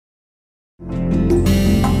Welcome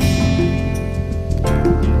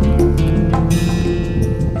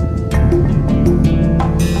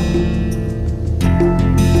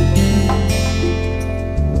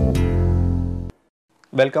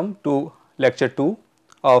to lecture 2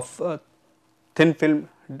 of thin film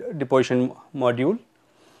deposition module.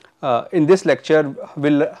 In this lecture, we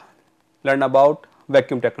will learn about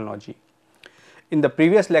vacuum technology. In the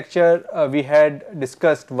previous lecture, we had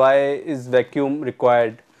discussed why is vacuum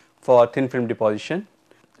required for thin film deposition.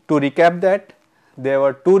 To recap that, there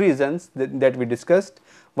were two reasons that we discussed.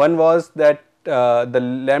 One was that the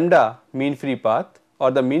lambda mean free path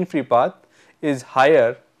or the mean free path is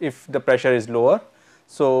higher if the pressure is lower.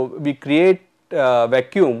 So, we create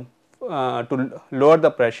vacuum to lower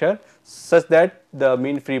the pressure such that the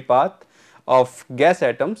mean free path of gas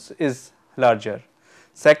atoms is larger.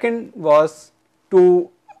 Second was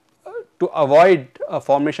to avoid a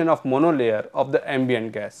formation of monolayer of the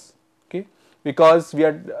ambient gas, okay, because we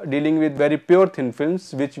are dealing with very pure thin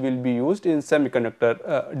films which will be used in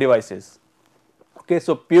semiconductor devices. Okay,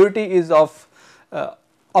 so purity is of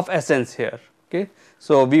essence here. Okay,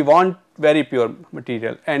 so we want very pure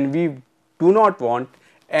material and we do not want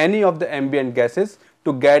any of the ambient gases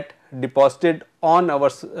to get deposited on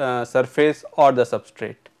our surface or the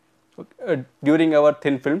substrate during our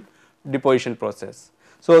thin film deposition process.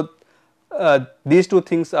 So, these two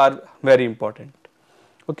things are very important.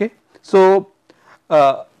 Okay. So,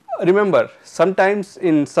 remember sometimes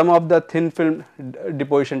in some of the thin film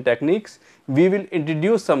deposition techniques we will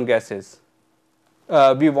introduce some gases.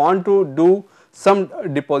 We want to do some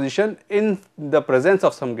deposition in the presence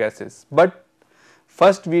of some gases, but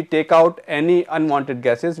first we take out any unwanted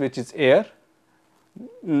gases which is air,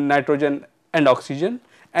 nitrogen and oxygen,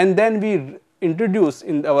 and then we introduce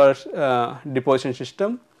in our deposition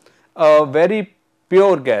system a very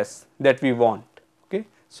pure gas that we want. Okay.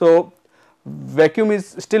 So, vacuum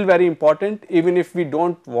is still very important even if we do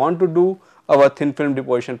not want to do our thin film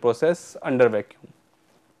deposition process under vacuum.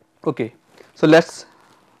 Okay. So, let us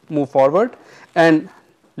move forward and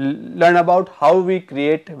learn about how we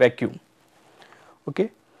create vacuum. Okay.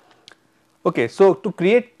 Okay. So, to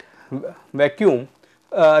create vacuum,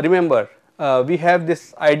 remember we have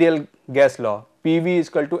this ideal gas law PV is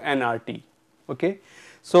equal to nRT. Okay.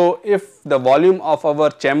 So, if the volume of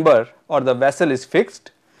our chamber or the vessel is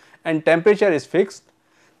fixed and temperature is fixed,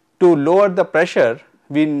 to lower the pressure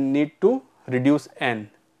we need to reduce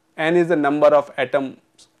N. N is the number of atoms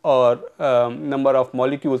or number of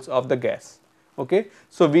molecules of the gas. Okay.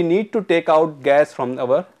 So, we need to take out gas from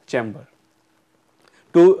our chamber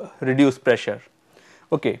to reduce pressure.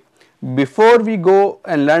 Okay. Before we go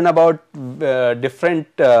and learn about different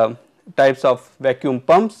types of vacuum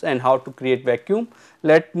pumps and how to create vacuum,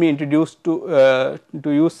 let me introduce to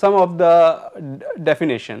you some of the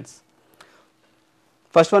definitions.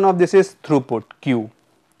 First one of this is throughput, Q.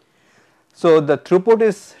 So, the throughput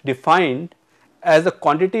is defined as the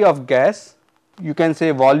quantity of gas, you can say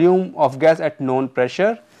volume of gas at known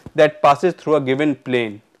pressure that passes through a given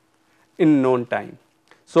plane in known time.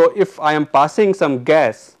 So, if I am passing some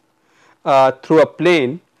gas through a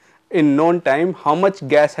plane in known time, how much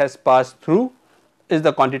gas has passed through is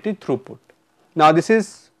the quantity throughput. Now, this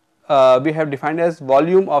is we have defined as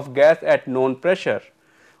volume of gas at known pressure.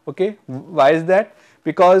 Okay. Why is that?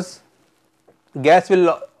 Because gas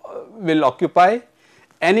will occupy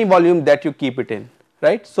any volume that you keep it in,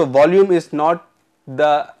 right. So, volume is not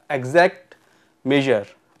the exact measure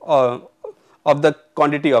of the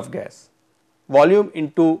quantity of gas. Volume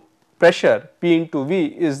into pressure P into V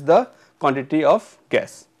is the quantity of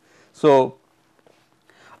gas. So,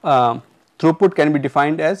 throughput can be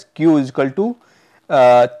defined as Q is equal to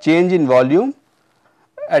change in volume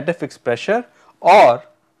at a fixed pressure, or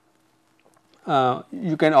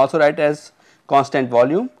you can also write as constant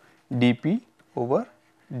volume dP over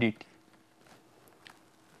dt.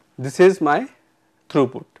 This is my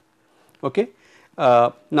throughput. Okay.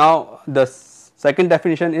 Now, the second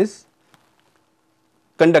definition is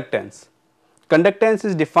conductance. Conductance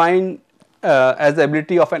is defined as the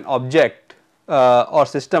ability of an object or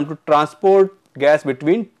system to transport gas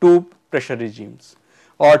between two pressure regimes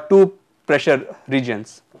or two pressure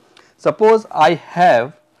regions. Suppose I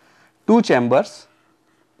have two chambers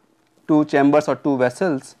or two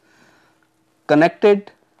vessels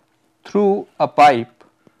connected through a pipe,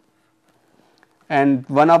 and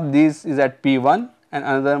one of these is at P1 and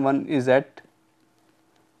another one is at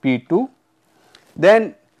P2.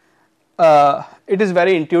 Then it is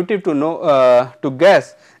very intuitive to know to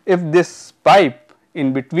guess if this pipe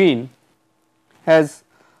in between has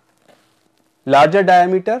larger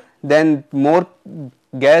diameter, then more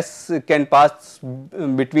gas can pass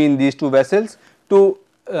between these two vessels to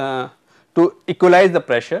equalize the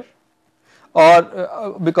pressure,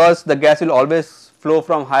 or because the gas will always flow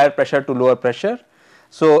from higher pressure to lower pressure.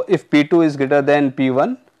 So, if P2 is greater than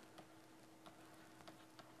P1,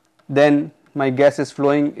 then my gas is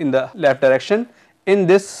flowing in the left direction in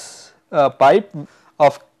this pipe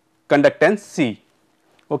of conductance C.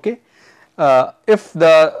 Okay. If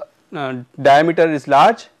the diameter is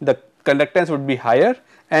large, the conductance would be higher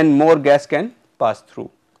and more gas can pass through.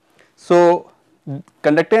 So,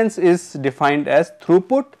 conductance is defined as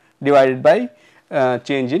throughput divided by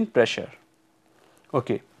change in pressure.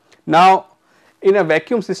 Okay. Now, in a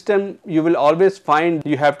vacuum system, you will always find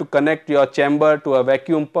you have to connect your chamber to a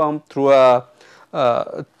vacuum pump through a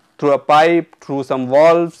pipe, through some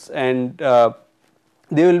valves, and there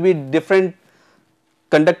will be different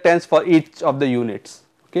conductance for each of the units.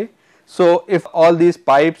 Okay. So, if all these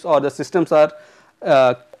pipes or the systems are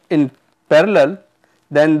in parallel,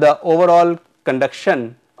 then the overall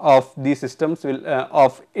conduction of these systems will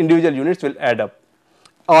of individual units will add up,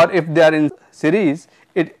 or if they are in series,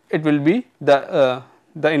 it will be the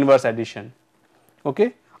inverse addition,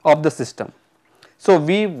 okay, of the system. So,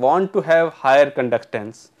 we want to have higher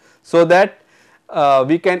conductance, so that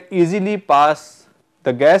we can easily pass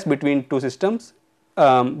the gas between two systems.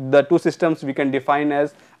 The two systems we can define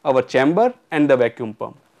as our chamber and the vacuum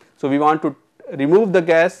pump. So, we want to remove the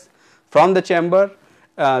gas from the chamber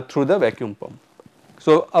through the vacuum pump.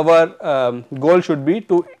 So, our goal should be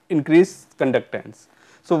to increase conductance.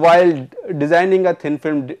 So, while designing a thin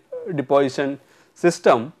film deposition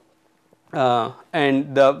system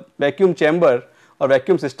and the vacuum chamber or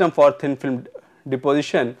vacuum system for thin film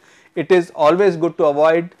deposition, it is always good to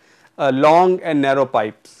avoid long and narrow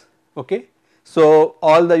pipes. Okay. So,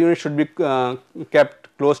 all the units should be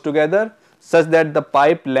kept close together such that the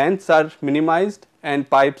pipe lengths are minimized and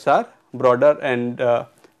pipes are broader and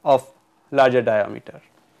of larger diameter.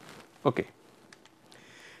 Okay.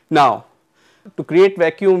 Now, to create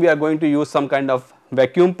vacuum, we are going to use some kind of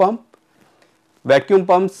vacuum pump. Vacuum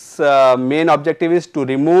pump's main objective is to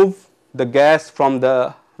remove the gas from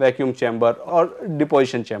the vacuum chamber or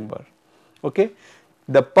deposition chamber. Okay.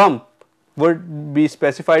 The pump would be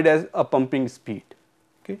specified as a pumping speed.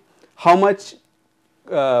 Okay. How much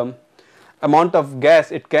amount of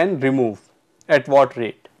gas it can remove at what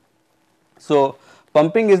rate. So,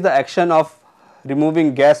 pumping is the action of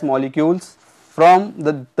removing gas molecules from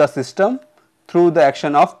the system through the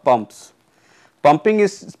action of pumps. Pumping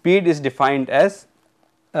speed is defined as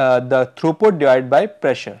the throughput divided by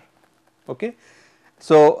pressure. Okay.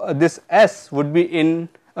 So, this S would be in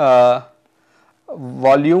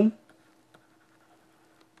volume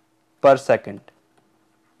per second.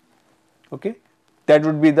 Okay. That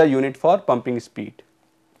would be the unit for pumping speed.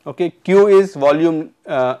 Okay. Q is volume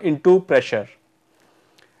into pressure.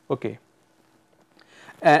 Okay.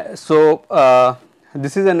 So,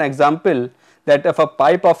 this is an example that if a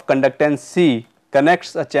pipe of conductance C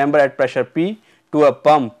connects a chamber at pressure P to a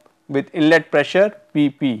pump with inlet pressure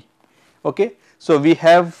Pp. Okay. So, we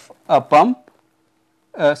have a pump,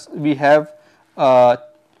 we have a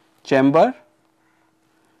chamber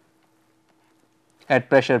at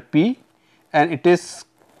pressure P and it is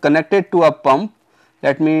connected to a pump.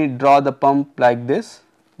 Let me draw the pump like this.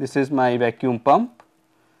 This is my vacuum pump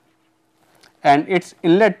and its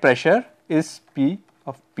inlet pressure is P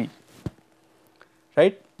of P,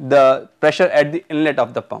 right, the pressure at the inlet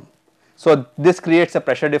of the pump. So, this creates a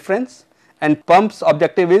pressure difference and pump's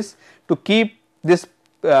objective is to keep this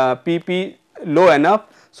Pp low enough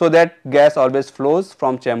so that gas always flows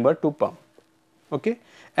from chamber to pump. Okay.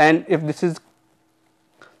 And if this is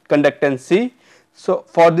conductance C, so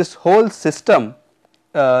for this whole system,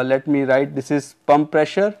 let me write, this is pump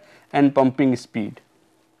pressure and pumping speed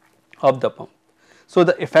of the pump. So,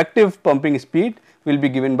 the effective pumping speed will be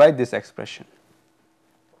given by this expression.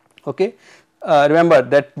 Okay. Remember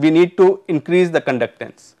that we need to increase the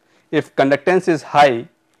conductance. If conductance is high,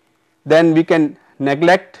 then we can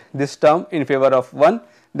neglect this term in favor of 1,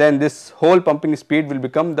 then this whole pumping speed will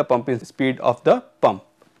become the pumping speed of the pump.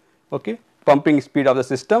 Okay. Pumping speed of the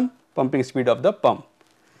system, pumping speed of the pump.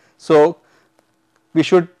 So, we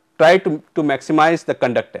should try to maximize the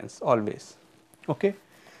conductance always. Okay.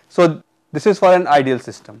 So, this is for an ideal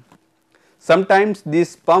system. Sometimes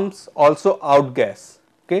these pumps also outgas.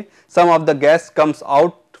 Okay. Some of the gas comes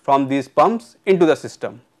out from these pumps into the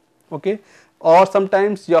system. Okay. Or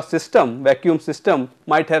sometimes your system, vacuum system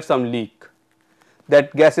might have some leak,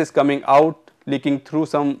 that gas is coming out, leaking through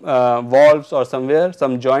some valves or somewhere,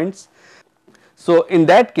 some joints. So, in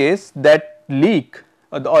that case, that leak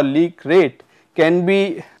or leak rate can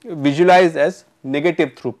be visualized as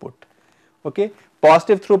negative throughput. Okay.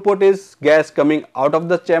 Positive throughput is gas coming out of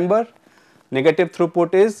the chamber, negative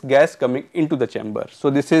throughput is gas coming into the chamber. So,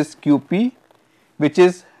 this is QP, which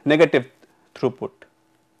is negative throughput.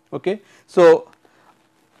 Okay. So,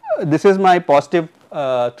 this is my positive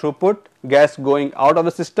throughput, gas going out of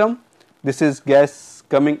the system, this is gas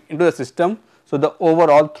coming into the system. So, the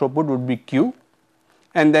overall throughput would be Q,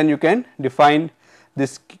 and then you can define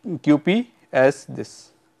this QP as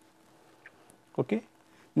this. Okay.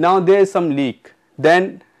 Now, there is some leak,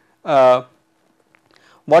 then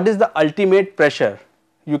what is the ultimate pressure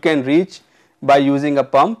you can reach by using a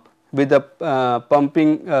pump with a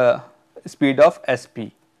pumping speed of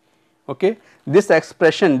SP. Okay. This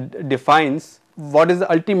expression defines what is the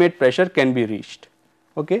ultimate pressure can be reached.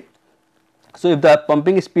 Okay. So, if the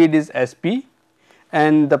pumping speed is SP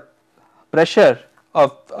and the pressure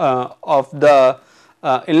of the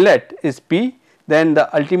inlet is P, then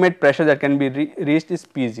the ultimate pressure that can be reached is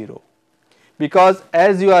P0, because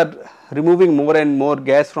as you are removing more and more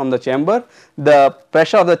gas from the chamber, the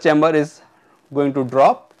pressure of the chamber is going to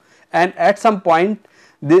drop, and at some point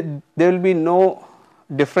there will be no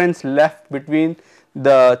difference left between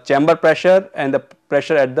the chamber pressure and the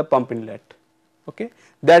pressure at the pump inlet. Okay.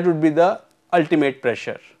 That would be the ultimate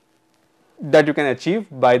pressure that you can achieve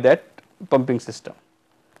by that pumping system.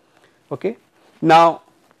 Okay. Now,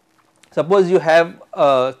 suppose you have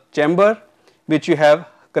a chamber which you have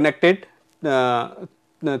connected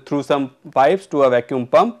through some pipes to a vacuum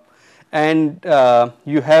pump, and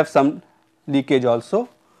you have some leakage also.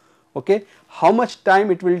 Okay. How much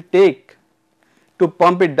time it will take to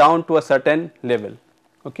pump it down to a certain level.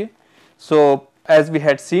 Okay. So, as we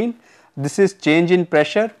had seen, this is change in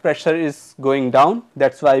pressure, pressure is going down,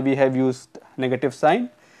 that is why we have used negative sign.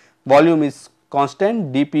 Volume is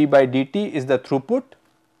constant, dP by dt is the throughput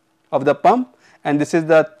of the pump, and this is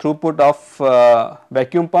the throughput of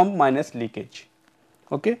vacuum pump minus leakage.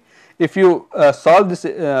 Okay. If you solve this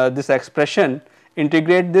this expression,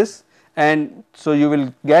 integrate this, and so you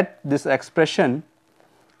will get this expression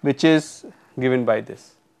which is given by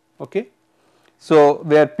this. Okay. So,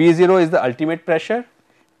 where P0 is the ultimate pressure,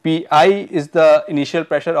 Pi is the initial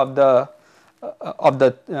pressure of the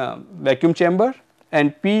vacuum chamber,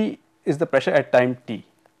 and P is the pressure at time t.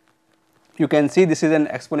 You can see this is an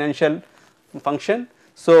exponential function.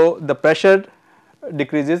 So, the pressure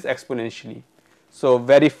decreases exponentially. So,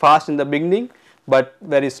 very fast in the beginning, but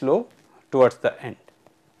very slow towards the end.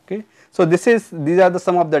 Okay. So, these are the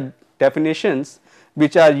some of the definitions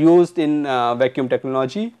which are used in vacuum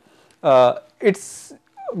technology. It is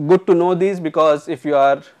good to know these, because if you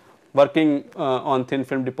are working on thin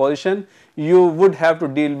film deposition, you would have to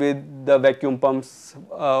deal with the vacuum pumps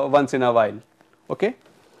once in a while. Okay.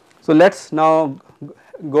 So, let us now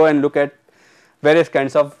go and look at various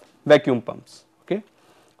kinds of vacuum pumps. Okay.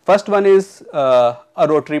 First one is a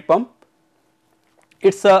rotary pump,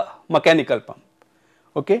 it is a mechanical pump.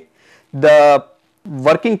 Okay. The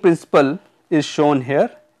working principle is shown here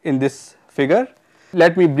in this figure.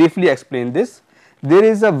 Let me briefly explain this. There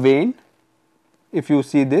is a vane, if you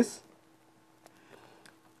see this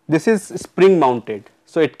is spring mounted,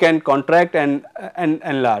 so it can contract and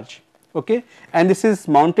enlarge. Okay. And this is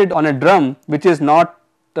mounted on a drum which is not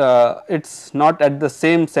it is not at the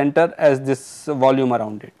same center as this volume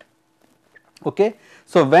around it. Okay.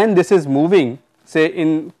 So, when this is moving, say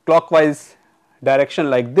in clockwise direction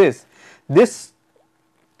like this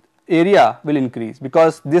area will increase,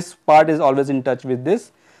 because this part is always in touch with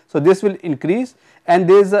this. So, this will increase, and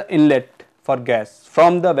there is an inlet for gas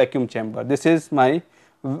from the vacuum chamber. This is my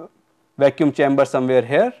vacuum chamber somewhere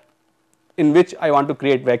here, in which I want to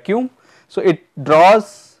create vacuum. So, it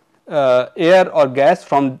draws air or gas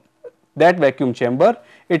from that vacuum chamber,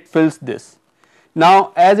 it fills this.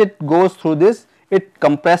 Now, as it goes through this, it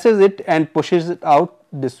compresses it and pushes it out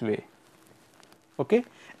this way. Okay.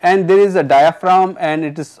 And there is a diaphragm and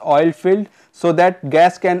it is oil filled, so that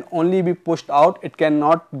gas can only be pushed out, it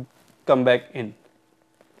cannot come back in.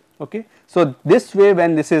 Okay. So, this way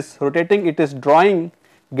when this is rotating, it is drawing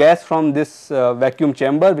gas from this vacuum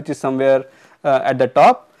chamber which is somewhere at the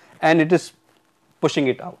top, and it is pushing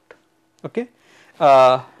it out. Okay.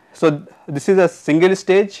 So, this is a single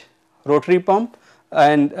stage rotary pump,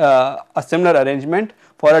 and a similar arrangement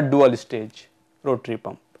for a dual stage rotary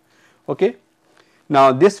pump. Okay.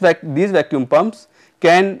 Now, these vacuum pumps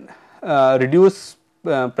can reduce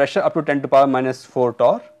pressure up to 10 to the power minus 4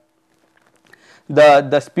 torr.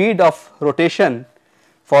 The speed of rotation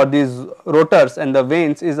for these rotors and the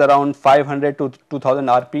vanes is around 500 to 2000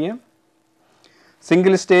 rpm.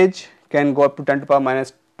 Single stage can go up to 10 to the power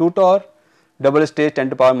minus 2 torr, double stage 10 to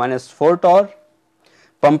the power minus 4 torr.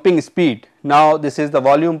 pumping speed, now this is the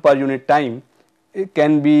volume per unit time, it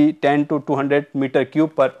can be 10 to 200 meter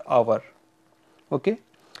cube per hour. Okay.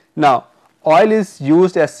 Now, oil is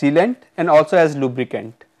used as sealant and also as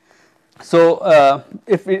lubricant. So,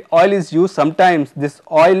 if oil is used, sometimes this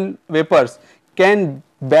oil vapors can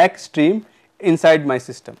backstream inside my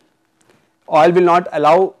system. Oil will not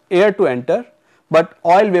allow air to enter, but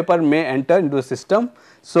oil vapor may enter into the system.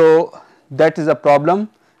 So, that is a problem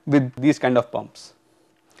with these kind of pumps.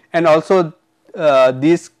 And also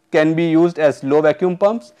these can be used as low vacuum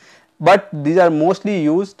pumps, but these are mostly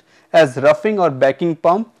used as roughing or backing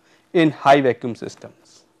pump in high vacuum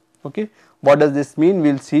systems. Okay. What does this mean?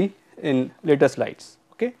 We will see in later slides.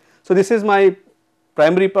 Okay. So, this is my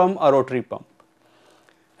primary pump or rotary pump.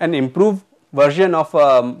 An improved version of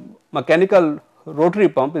a mechanical rotary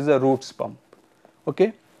pump is a Roots pump.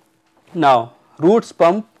 Okay. Now, Roots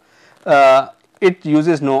pump, it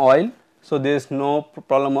uses no oil, so there is no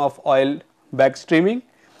problem of oil backstreaming.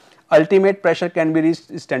 Ultimate pressure can be reached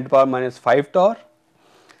is 10 to the power minus 5 torr.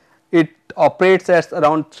 It operates at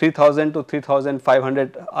around 3000 to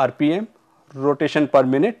 3500 rpm rotation per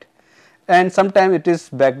minute, and sometimes it is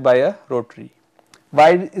backed by a rotary.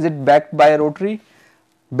 Why is it backed by a rotary?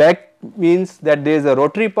 Back means that there is a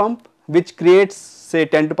rotary pump which creates say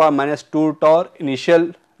 10 to the power minus 2 torr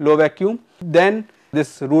initial low vacuum, then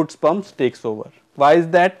this Roots pump takes over. Why is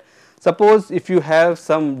that? Suppose if you have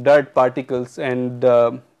some dirt particles and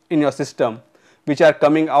in your system which are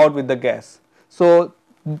coming out with the gas. So,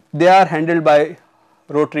 they are handled by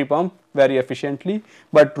rotary pump very efficiently,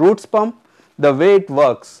 but Roots pump, the way it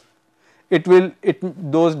works, it will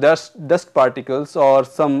those dust particles or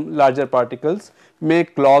some larger particles may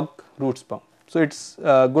clog Roots pump. So, it is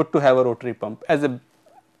good to have a rotary pump as a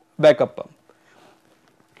backup pump.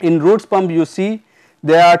 In Roots pump you see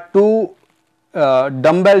there are two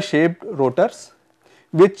dumbbell shaped rotors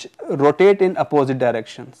which rotate in opposite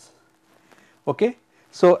directions. Okay.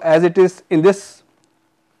 So, as it is in this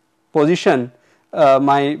position,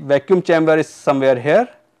 my vacuum chamber is somewhere here,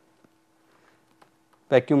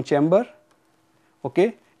 vacuum chamber.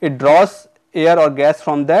 Okay. It draws air or gas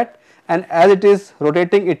from that, and as it is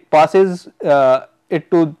rotating it passes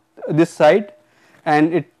it to this side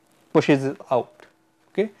and it pushes it out.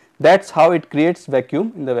 Okay. That is how it creates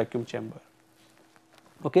vacuum in the vacuum chamber.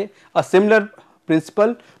 Okay. A similar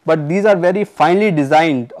principle, but these are very finely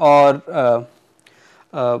designed or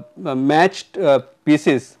matched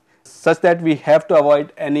pieces such that we have to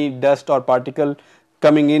avoid any dust or particle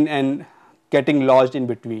coming in and getting lodged in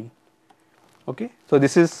between. Okay. So,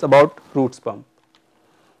 this is about Roots pump.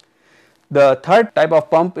 The third type of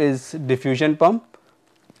pump is diffusion pump,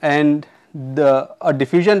 and a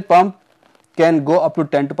diffusion pump can go up to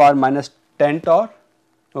 10 to the power minus 10 torr.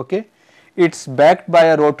 Okay. It is backed by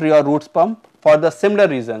a rotary or Roots pump for the similar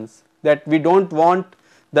reasons that we do not want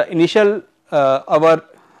the initial our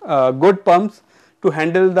good pumps to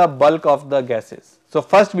handle the bulk of the gases. So,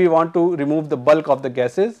 first we want to remove the bulk of the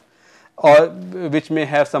gases or which may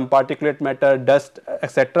have some particulate matter, dust,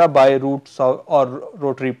 etc. by Roots or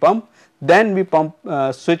rotary pump. Then we pump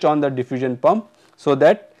switch on the diffusion pump, so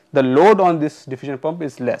that the load on this diffusion pump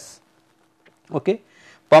is less. Okay.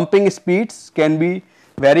 Pumping speeds can be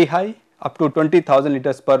very high, up to 20,000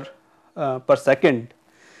 liters per second,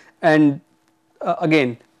 and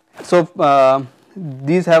again, so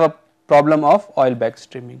these have a problem of oil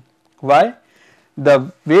backstreaming. Why?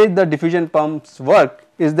 The way the diffusion pumps work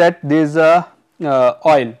is that there is a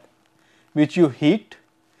oil which you heat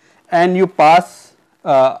and you pass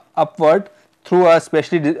upward through a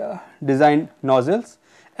specially designed nozzles,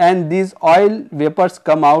 and these oil vapors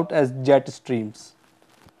come out as jet streams.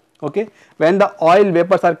 Okay. When the oil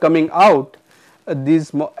vapors are coming out,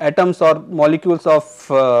 these atoms or molecules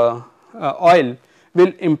of oil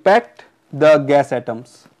will impact the gas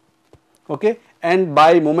atoms. Okay. And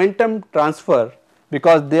by momentum transfer,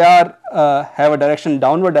 because they are have a direction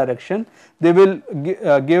downward direction, they will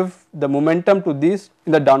give the momentum to these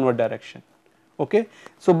in the downward direction. Okay.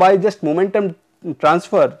 So, by just momentum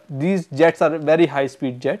transfer, these jets are very high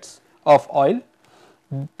speed jets of oil,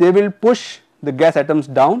 they will push the gas atoms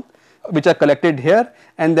down which are collected here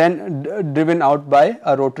and then driven out by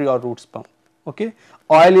a rotary or Roots pump. Okay.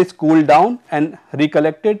 Oil is cooled down and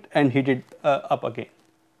recollected and heated up again.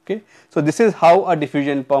 Okay. So, this is how a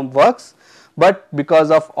diffusion pump works, but because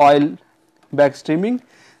of oil backstreaming,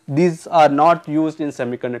 these are not used in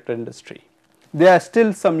semiconductor industry. There are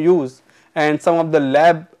still some use, and some of the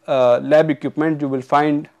lab equipment you will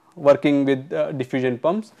find working with diffusion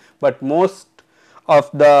pumps, but most of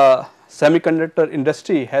the semiconductor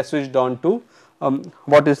industry has switched on to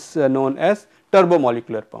what is known as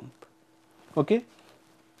turbomolecular pump. Okay.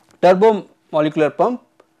 Turbo molecular pump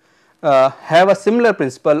have a similar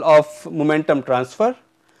principle of momentum transfer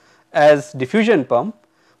as diffusion pump,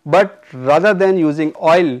 but rather than using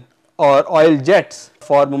oil or oil jets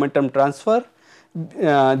for momentum transfer,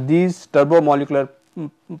 these turbo molecular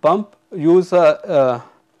pump use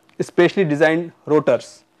specially designed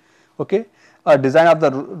rotors. Okay. A design of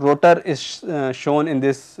the rotor is shown in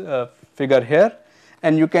this figure here,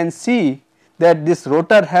 and you can see that this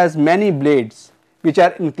rotor has many blades which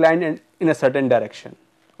are inclined in a certain direction.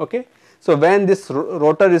 Okay. So, when this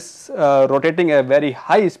rotor is rotating at a very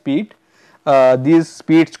high speed, these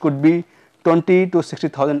speeds could be 20 to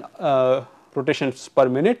 60,000 rotations per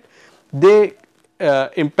minute. They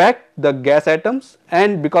impact the gas atoms,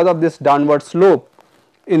 and because of this downward slope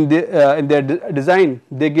in their design,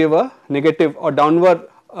 they give a negative or downward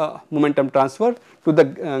momentum transfer to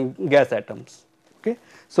the gas atoms. Okay.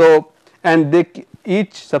 So, and they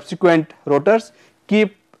each subsequent rotors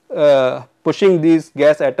keep pushing these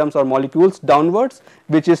gas atoms or molecules downwards,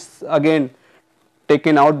 which is again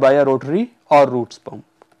taken out by a rotary or Roots pump.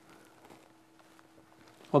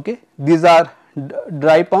 Okay. These are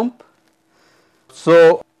dry pump.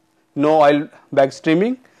 So, no oil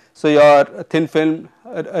backstreaming. So, your thin film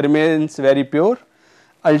remains very pure.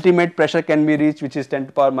 Ultimate pressure can be reached, which is 10 to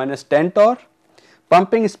the power minus 10 torr.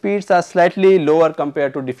 Pumping speeds are slightly lower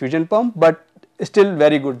compared to diffusion pump, but still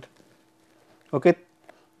very good. Okay,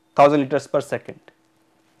 1000 liters per second.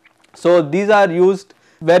 So, these are used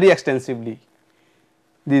very extensively,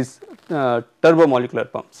 these turbo molecular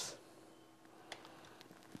pumps.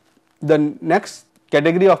 The next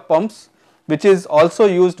category of pumps which is also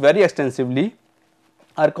used very extensively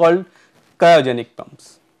are called cryogenic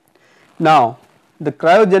pumps. Now, the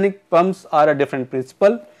cryogenic pumps are a different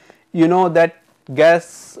principle. You know that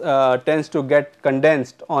gas tends to get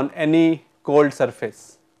condensed on any cold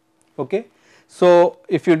surface. Okay. So,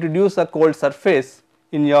 if you introduce a cold surface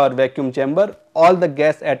in your vacuum chamber, all the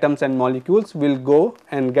gas atoms and molecules will go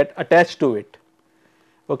and get attached to it.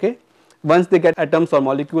 Okay. Once they get atoms or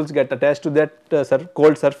molecules get attached to that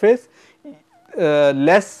cold surface,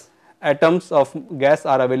 less atoms of gas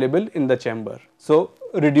are available in the chamber. So,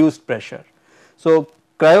 reduced pressure. So,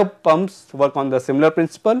 cryo pumps work on the similar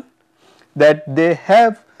principle, that they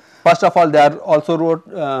have, first of all, they are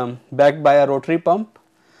also backed by a rotary pump.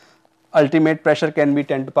 Ultimate pressure can be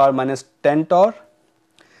 10 to the power minus 10 torr.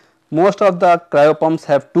 Most of the cryo pumps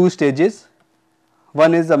have two stages.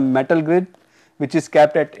 One is a metal grid which is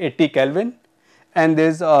capped at 80 Kelvin, and there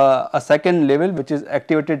is a second level which is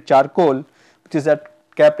activated charcoal, which is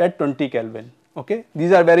capped at 20 Kelvin. Okay.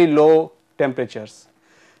 These are very low temperatures.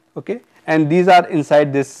 Okay. And these are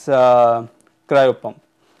inside this cryo pump.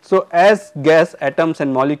 So, as gas atoms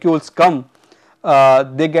and molecules come,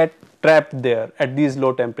 they get trapped there at these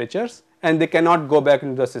low temperatures, and they cannot go back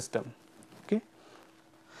into the system. Okay.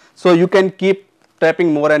 So, you can keep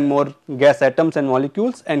trapping more and more gas atoms and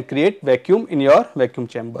molecules and create vacuum in your vacuum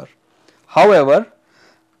chamber. However,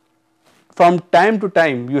 from time to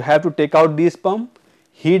time you have to take out these pumps,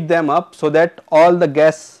 heat them up so that all the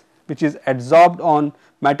gas which is adsorbed on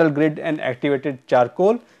metal grid and activated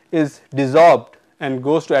charcoal is dissolved and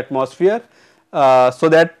goes to atmosphere, so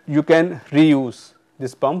that you can reuse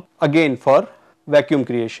this pump again for vacuum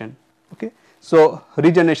creation. Okay. So,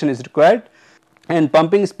 regeneration is required, and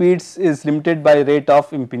pumping speeds is limited by rate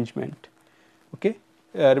of impingement. Okay.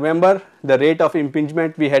 Remember the rate of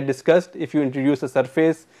impingement we had discussed. If you introduce a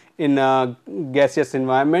surface in a gaseous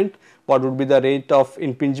environment, what would be the rate of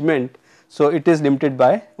impingement? So, it is limited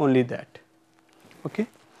by only that. Okay.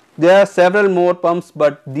 There are several more pumps,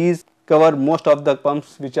 but these cover most of the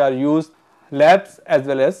pumps which are used labs as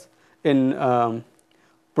well as in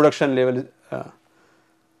production level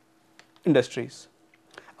industries.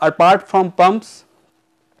 Apart from pumps,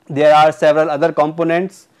 there are several other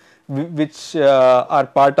components which are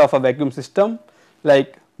part of a vacuum system,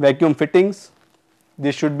 like vacuum fittings.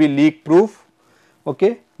 They should be leak proof.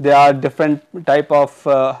 Okay. There are different type of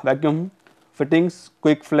vacuum fittings,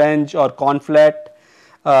 quick flange or conflat,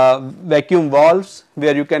 vacuum valves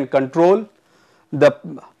where you can control the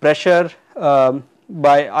pressure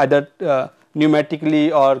by either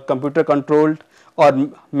pneumatically or computer controlled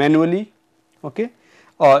or manually. Okay.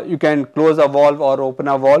 Or you can close a valve or open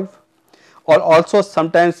a valve, or also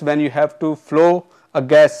sometimes when you have to flow a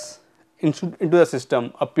gas into the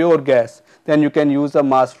system, a pure gas, then you can use a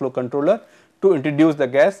mass flow controller to introduce the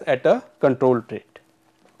gas at a controlled rate.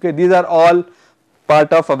 Okay. These are all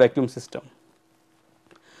part of a vacuum system.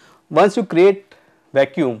 Once you create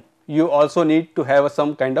vacuum, you also need to have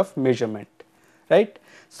some kind of measurement, right.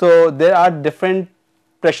 So, there are different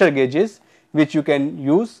pressure gauges which you can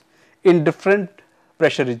use in different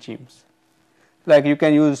pressure regimes. Like you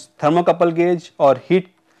can use thermocouple gauge or heat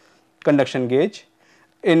conduction gauge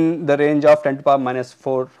in the range of 10 to the power minus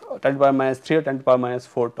 4, 10 to the power minus 3 or 10 to the power minus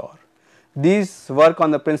 4 torr. These work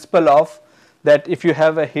on the principle of that if you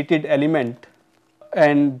have a heated element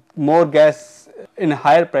and more gas in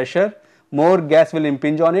higher pressure, more gas will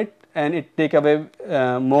impinge on it and it take away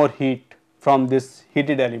more heat from this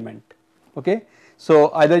heated element. Okay.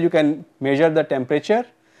 So, either you can measure the temperature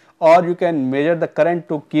or you can measure the current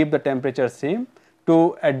to keep the temperature same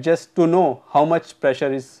to adjust to know how much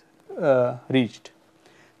pressure is reached.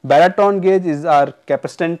 Baraton gauge is our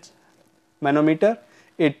capacitance manometer.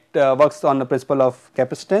 It works on the principle of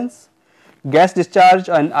capacitance. Gas discharge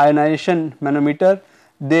and ionization manometer,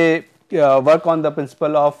 they work on the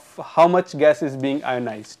principle of how much gas is being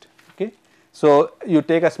ionized. Okay. So, you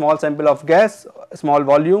take a small sample of gas, a small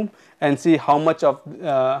volume and see how much of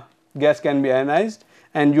gas can be ionized,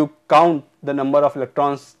 and you count the number of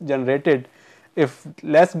electrons generated. If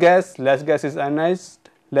less gas is ionized,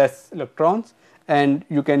 less electrons, and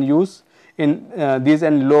you can use in these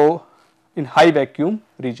and low in high vacuum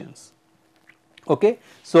regions. Okay.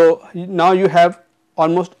 So, now you have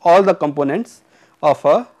almost all the components of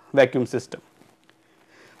a vacuum system.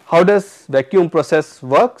 How does vacuum process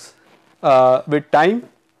works with time?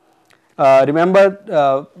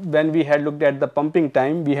 Remember when we had looked at the pumping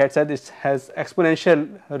time, we had said it has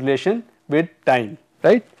exponential relation with time,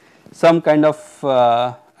 right, some kind of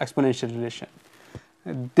exponential relation.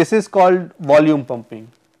 This is called volume pumping.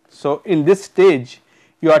 So, in this stage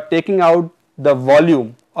you are taking out the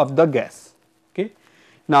volume of the gas. Okay.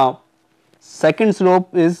 Now, second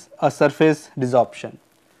slope is a surface desorption.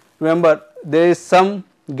 Remember, there is some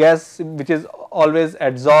gas which is always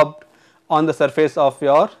adsorbed on the surface of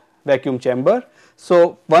your vacuum chamber.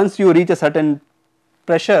 So, once you reach a certain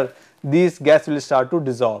pressure, these gas will start to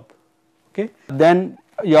dissolve. Okay. Then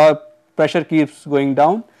your pressure keeps going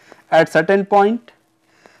down. At certain point,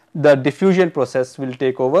 the diffusion process will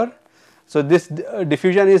take over. So, this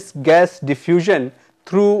diffusion is gas diffusion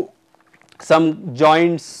through some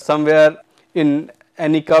joints somewhere in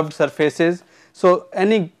any curved surfaces. So,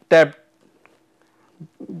 any tapped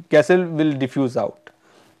gas will diffuse out,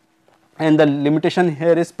 and the limitation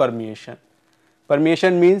here is permeation.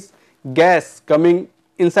 Permeation means gas coming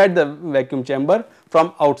inside the vacuum chamber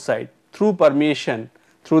from outside through permeation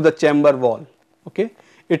through the chamber wall. Okay.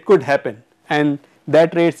 It could happen, and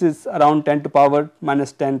that rate is around 10 to the power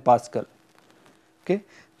minus 10 Pascal. Okay.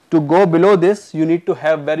 To go below this, you need to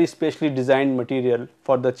have very specially designed material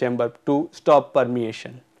for the chamber to stop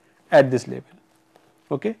permeation at this level.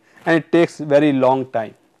 Okay. And it takes very long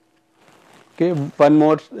time. Okay. One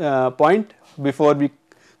more point before we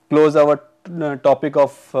close our topic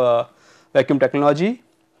of vacuum technology.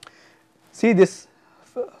 See this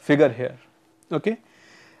figure here. Okay.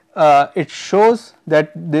 It shows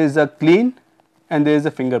that there is a clean and there is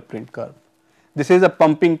a fingerprint curve. This is a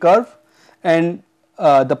pumping curve and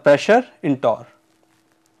the pressure in torr.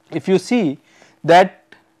 If you see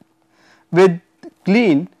that with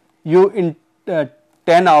clean, you in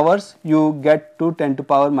 10 hours you get to 10 to the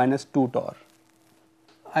power minus 2 torr.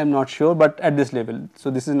 I am not sure, but at this level. So,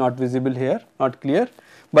 this is not visible here, not clear,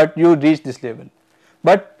 but you reach this level.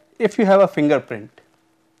 But if you have a fingerprint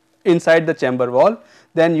inside the chamber wall,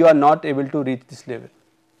 then you are not able to reach this level,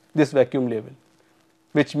 this vacuum level,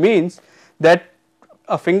 which means that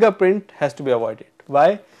a fingerprint has to be avoided.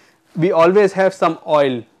 Why? We always have some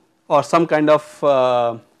oil or some kind of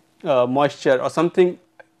moisture or something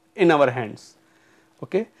in our hands.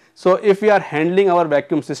 Okay. So, if we are handling our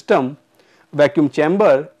vacuum system, vacuum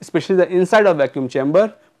chamber, especially the inside of vacuum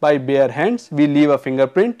chamber by bare hands, we leave a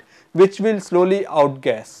fingerprint which will slowly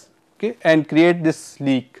outgas, okay, and create this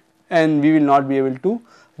leak, and we will not be able to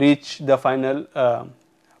reach the final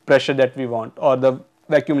pressure that we want or the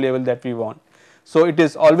vacuum level that we want. So, it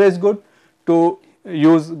is always good to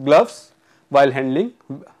use gloves while handling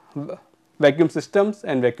vacuum systems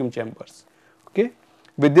and vacuum chambers. Okay.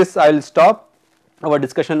 With this, I will stop our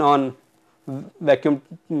discussion on vacuum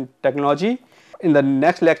technology. In the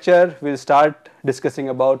next lecture, we will start discussing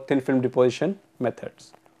about thin film deposition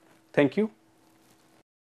methods. Thank you.